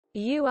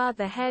You are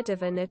the head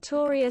of a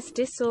notorious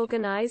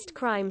disorganized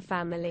crime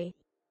family.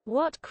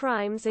 What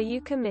crimes are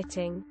you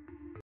committing?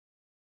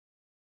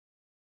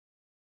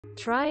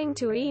 Trying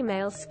to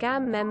email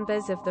scam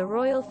members of the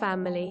royal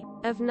family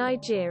of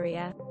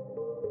Nigeria.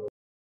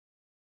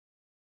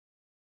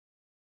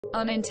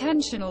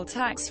 Unintentional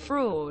tax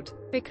fraud,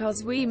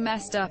 because we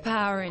messed up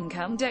our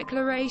income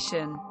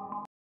declaration.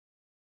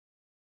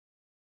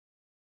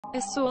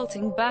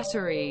 Assaulting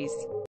batteries.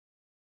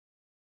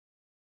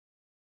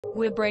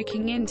 We're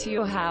breaking into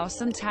your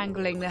house and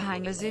tangling the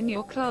hangers in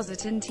your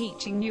closet and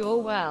teaching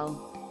your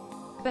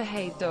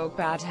well-behaved dog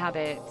bad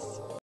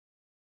habits.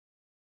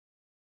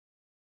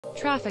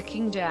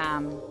 Trafficking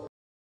jam.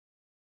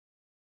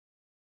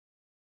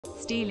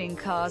 Stealing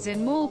cars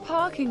in mall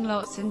parking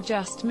lots and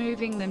just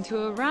moving them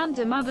to a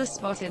random other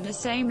spot in the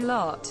same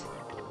lot.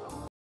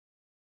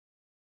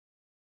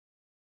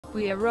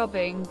 We are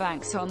robbing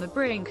banks on the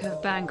brink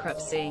of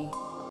bankruptcy.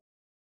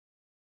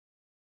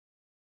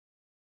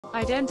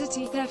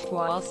 Identity theft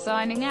while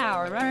signing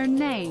our own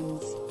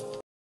names.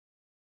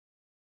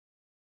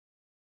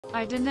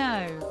 I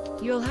dunno.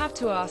 You'll have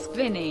to ask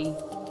Vinny.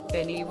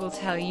 Vinny will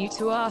tell you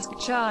to ask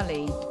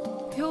Charlie.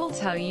 Who'll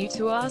tell you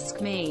to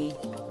ask me.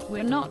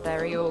 We're not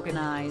very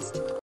organized.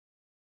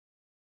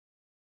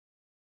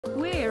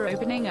 We're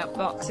opening up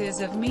boxes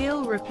of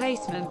meal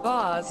replacement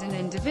bars and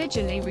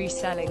individually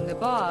reselling the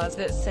bars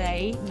that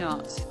say,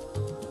 not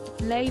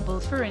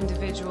labeled for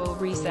individual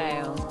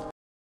resale.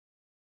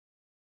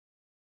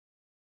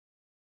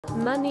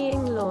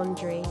 Moneying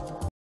laundry.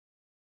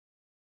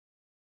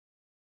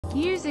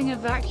 Using a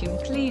vacuum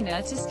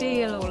cleaner to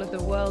steal all of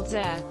the world's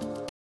air.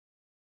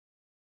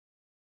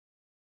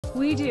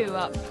 We do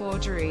up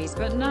forgeries,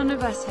 but none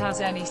of us has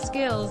any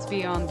skills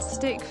beyond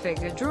stick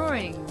figure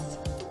drawings.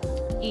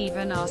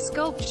 Even our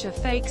sculpture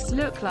fakes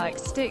look like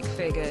stick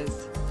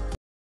figures.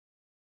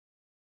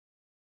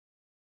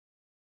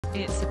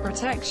 It's a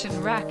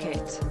protection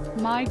racket.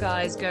 My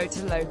guys go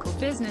to local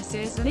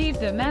businesses and leave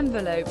them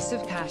envelopes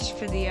of cash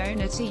for the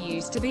owner to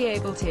use to be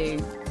able to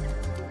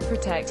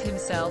protect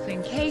himself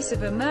in case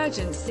of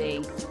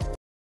emergency.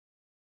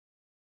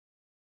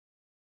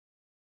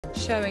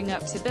 Showing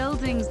up to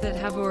buildings that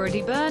have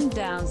already burned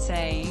down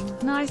saying,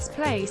 "Nice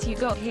place you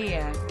got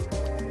here.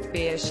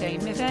 Be a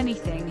shame if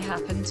anything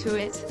happened to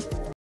it."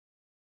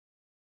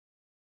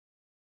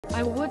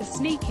 I would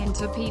sneak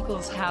into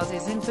people's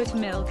houses and put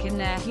milk in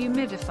their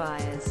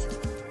humidifiers.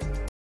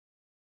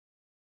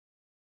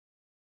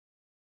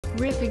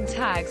 Ripping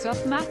tags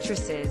off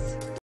mattresses.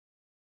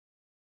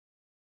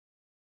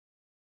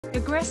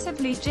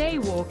 Aggressively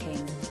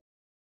jaywalking.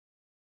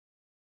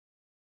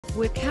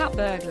 We're cat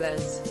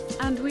burglars.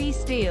 And we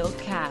steal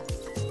cats.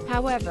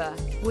 However,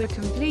 we're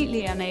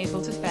completely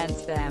unable to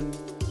fence them,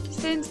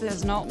 since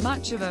there's not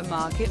much of a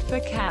market for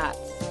cats.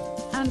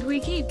 And we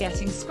keep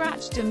getting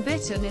scratched and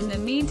bitten in the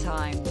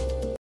meantime.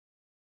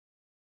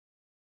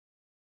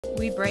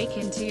 We break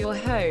into your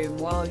home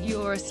while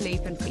you're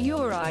asleep and put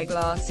your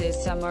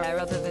eyeglasses somewhere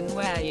other than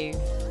where you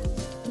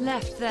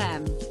left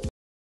them.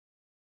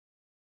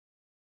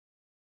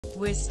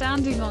 We're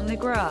standing on the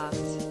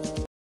grass.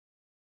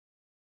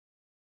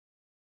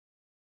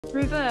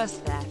 Reverse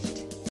theft.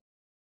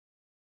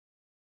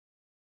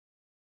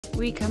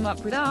 We come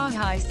up with our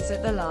heists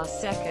at the last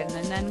second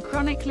and then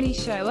chronically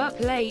show up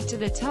late to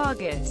the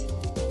target.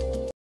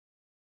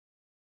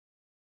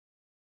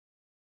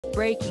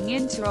 Breaking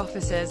into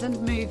offices and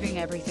moving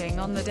everything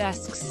on the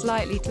desks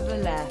slightly to the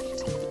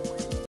left.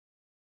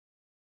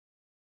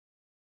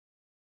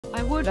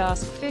 I would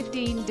ask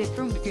 15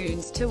 different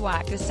goons to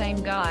whack the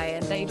same guy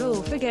and they'd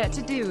all forget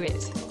to do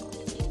it.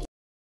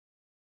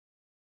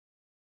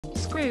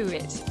 Screw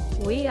it.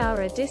 We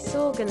are a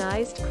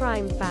disorganized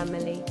crime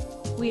family.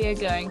 We are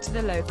going to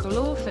the local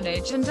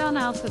orphanage and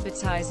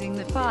unalphabetizing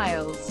the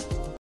files.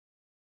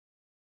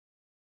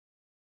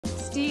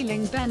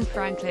 Stealing Ben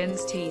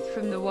Franklin's teeth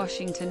from the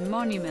Washington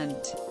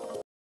Monument.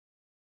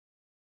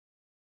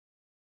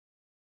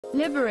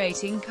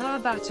 Liberating car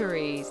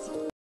batteries.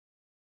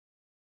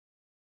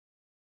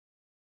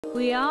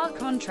 We are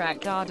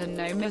contract garden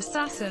gnome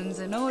assassins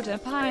and order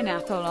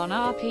pineapple on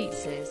our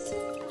pizzas.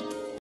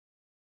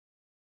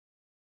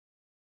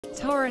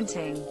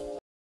 Torrenting.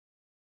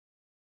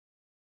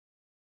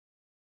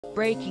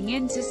 Breaking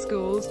into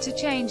schools to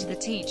change the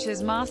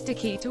teacher's master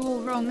key to all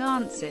wrong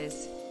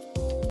answers.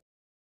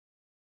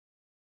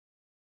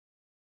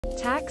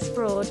 Tax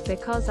fraud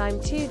because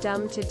I'm too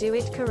dumb to do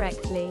it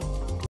correctly.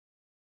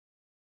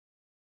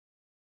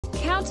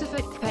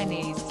 Counterfeit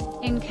pennies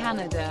in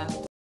Canada.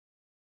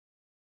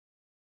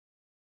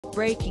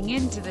 Breaking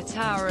into the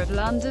Tower of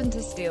London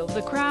to steal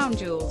the crown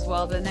jewels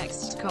while the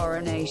next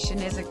coronation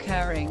is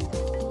occurring.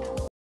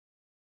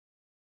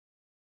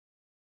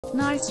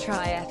 Nice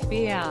try,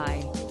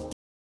 FBI.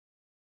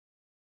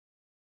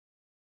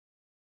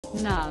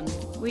 None.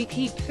 We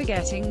keep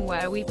forgetting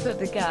where we put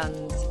the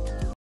guns.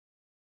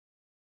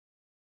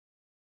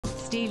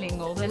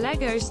 Stealing all the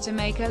Legos to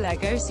make a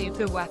Lego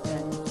super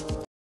weapon.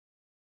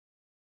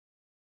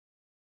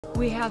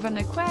 We have an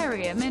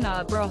aquarium in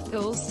our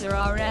brothels so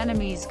our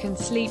enemies can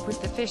sleep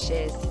with the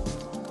fishes.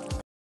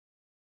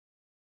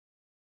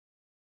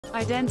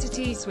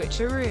 Identity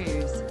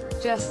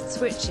switcheroos. Just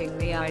switching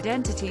the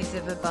identities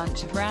of a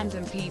bunch of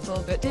random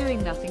people but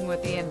doing nothing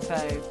with the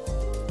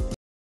info.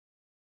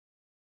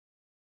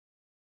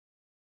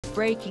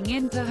 Breaking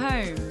into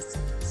homes.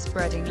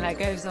 Spreading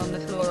Legos on the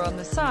floor on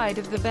the side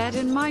of the bed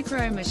and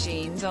micro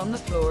machines on the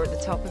floor at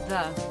the top of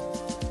the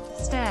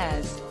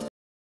stairs.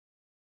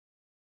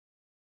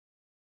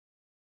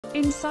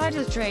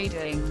 Insider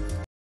trading.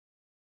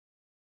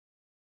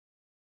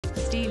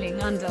 Stealing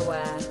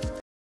underwear.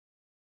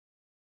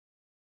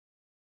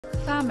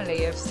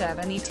 Family of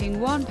 7 eating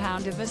 1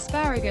 pound of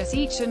asparagus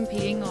each and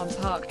peeing on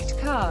parked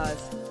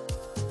cars,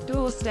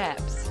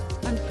 doorsteps,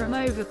 and from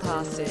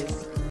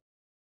overpasses.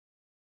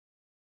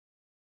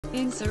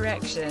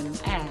 Insurrection.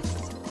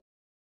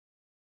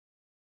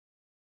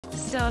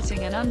 Starting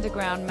an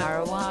underground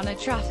marijuana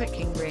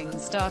trafficking ring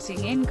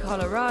starting in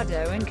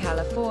Colorado and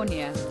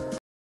California.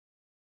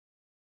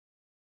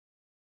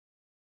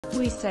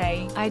 We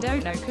say, "I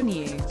don't know, can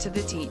you?" to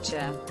the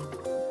teacher.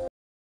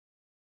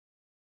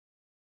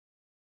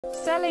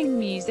 Selling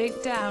music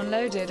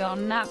downloaded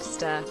on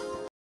Napster.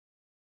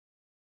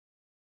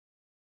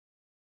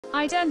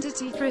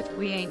 Identity theft.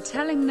 We ain't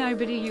telling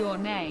nobody your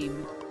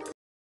name.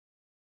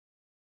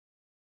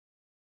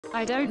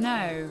 I don't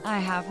know. I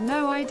have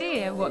no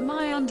idea what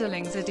my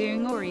underlings are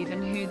doing or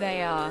even who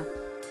they are.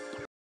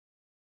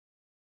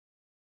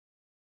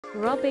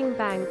 Robbing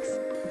banks,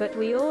 but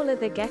we all are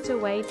the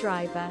getaway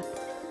driver.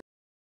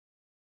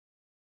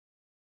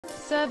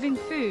 Serving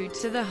food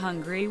to the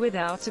hungry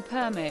without a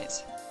permit,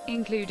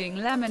 including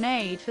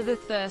lemonade for the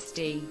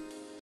thirsty.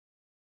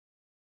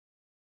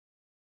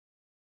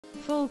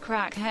 Full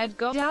crackhead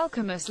god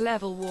alchemist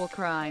level war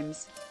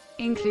crimes,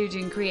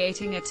 including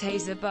creating a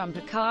taser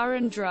bumper car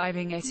and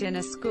driving it in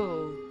a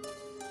school,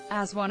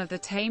 as one of the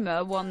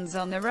tamer ones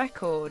on the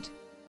record.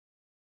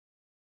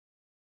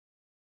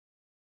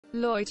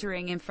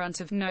 Loitering in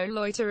front of no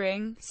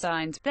loitering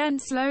signs, then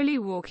slowly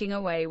walking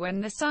away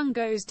when the sun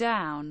goes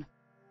down.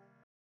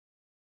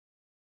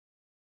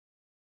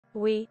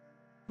 We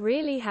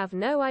really have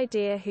no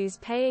idea who's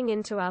paying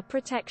into our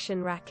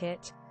protection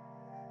racket.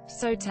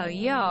 So tell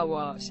ya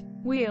what,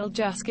 we'll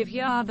just give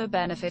ya the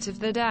benefit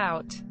of the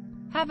doubt.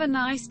 Have a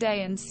nice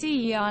day and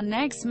see ya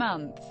next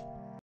month.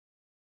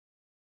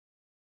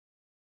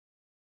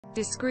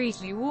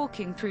 Discreetly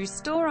walking through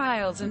store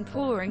aisles and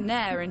pouring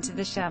Nair into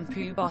the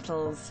shampoo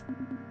bottles.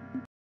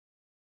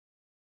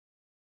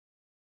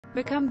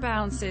 Become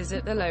bouncers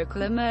at the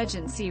local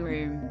emergency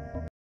room.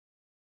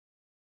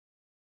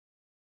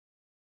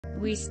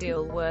 We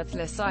steal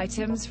worthless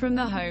items from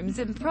the homes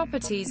and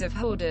properties of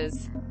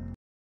hoarders.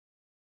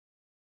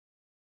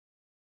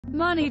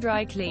 Money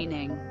dry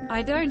cleaning.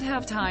 I don't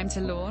have time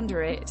to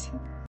launder it.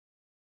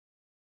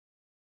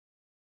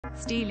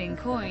 Stealing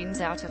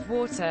coins out of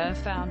water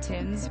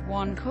fountains,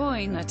 1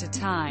 coin at a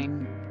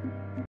time.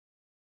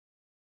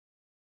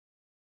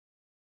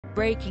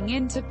 Breaking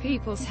into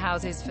people's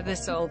houses for the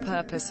sole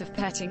purpose of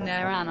petting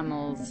their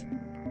animals.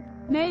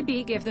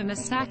 Maybe give them a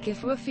snack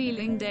if we're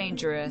feeling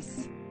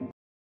dangerous.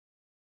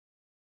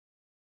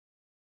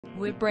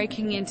 We're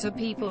breaking into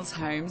people's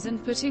homes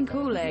and putting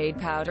Kool-Aid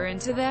powder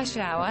into their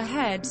shower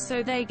heads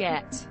so they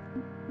get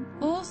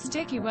all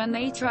sticky when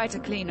they try to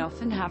clean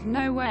off and have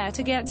nowhere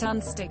to get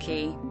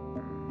unsticky.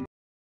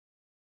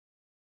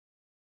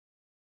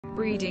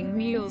 Breeding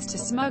mules to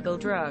smuggle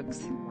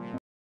drugs.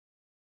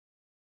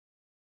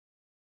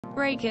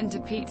 Break into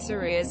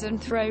pizzerias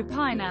and throw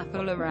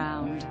pineapple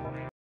around.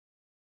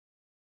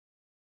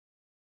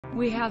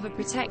 We have a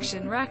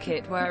protection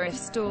racket where if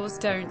stores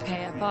don't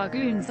pay up, our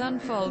goons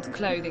unfold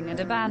clothing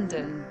and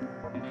abandon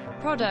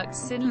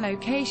products in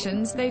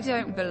locations they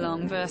don't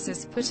belong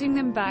versus putting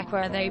them back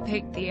where they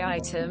picked the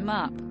item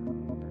up.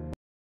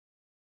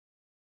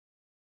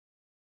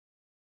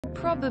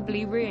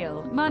 Probably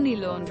real money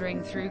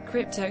laundering through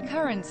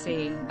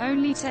cryptocurrency,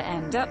 only to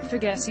end up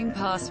forgetting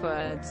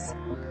passwords.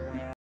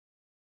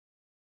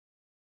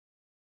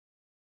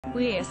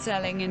 We're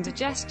selling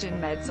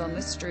indigestion meds on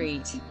the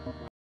street.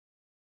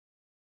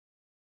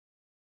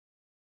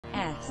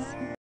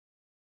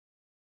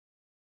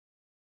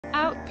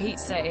 Out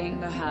pizzaing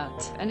the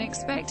hut, and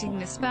expecting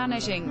the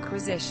Spanish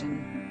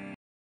Inquisition.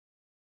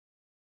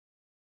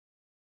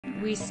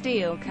 We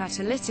steal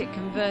catalytic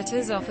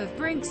converters off of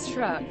Brink's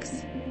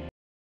trucks.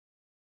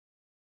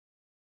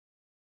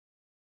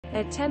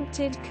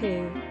 Attempted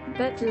coup,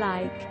 but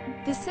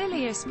like the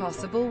silliest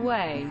possible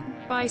way,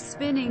 by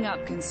spinning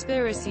up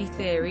conspiracy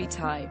theory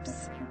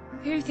types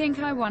who think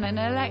I won an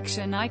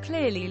election I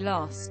clearly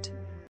lost.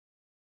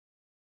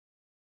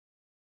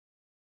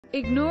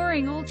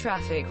 Ignoring all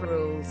traffic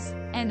rules.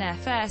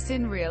 NFS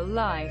in real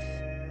life.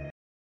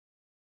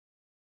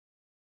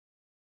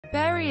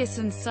 Various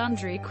and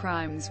sundry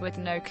crimes with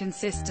no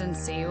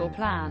consistency or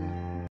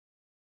plan.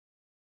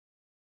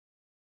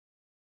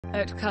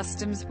 At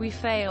customs we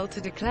fail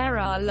to declare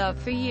our love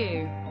for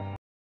you.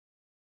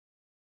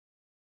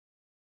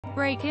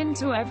 break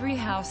into every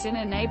house in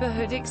a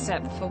neighborhood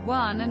except for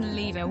one and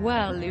leave a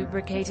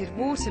well-lubricated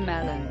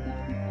watermelon.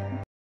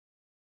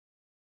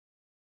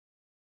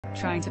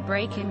 Trying to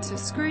break into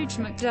Scrooge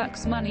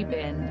McDuck's money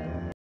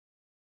bin.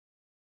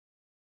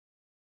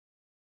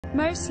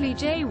 Mostly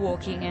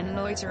jaywalking and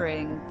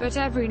loitering, but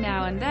every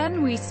now and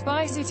then we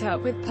spice it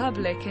up with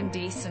public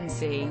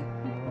indecency.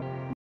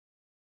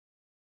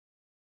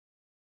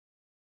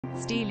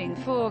 Stealing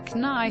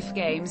fork-knife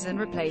games and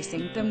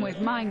replacing them with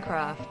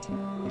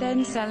Minecraft.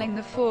 Then selling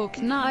the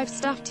fork-knife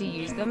stuff to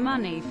use the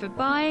money for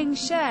buying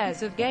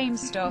shares of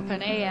GameStop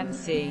and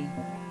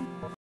AMC.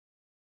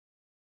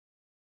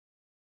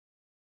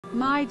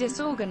 My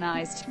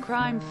Disorganized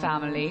Crime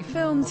Family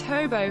filmed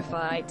hobo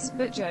fights,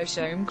 but Joe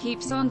Shome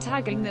keeps on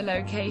tagging the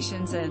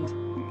locations and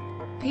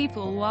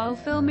people while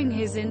filming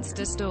his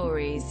Insta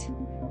stories.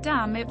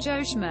 Damn it,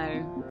 Joe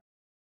Schmo.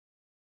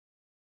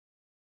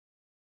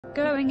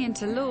 Going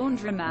into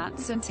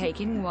laundromats and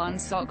taking one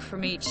sock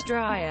from each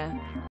dryer.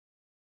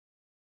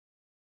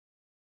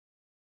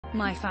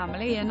 My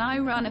family and I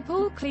run a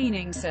pool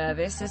cleaning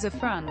service as a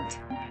front.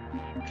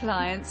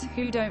 Clients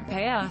who don't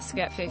pay us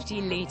get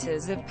 50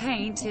 liters of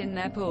paint in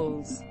their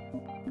pools.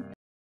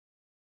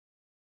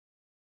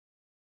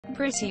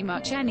 Pretty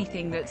much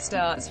anything that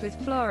starts with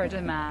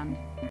Florida Man.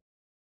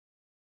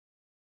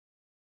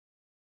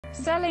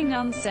 Selling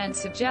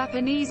uncensored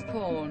Japanese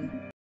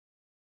porn.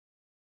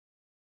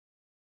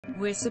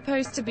 We're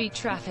supposed to be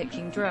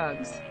trafficking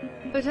drugs,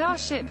 but our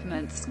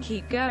shipments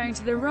keep going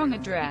to the wrong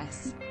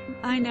address.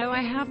 I know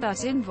I have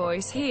that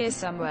invoice here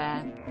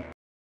somewhere.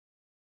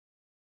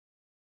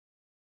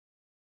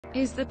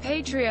 Is the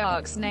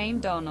patriarch's name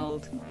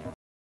Donald?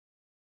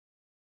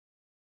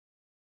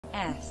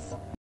 S.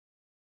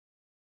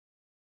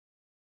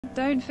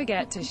 Don't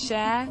forget to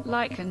share,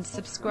 like and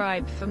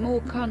subscribe for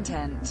more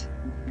content.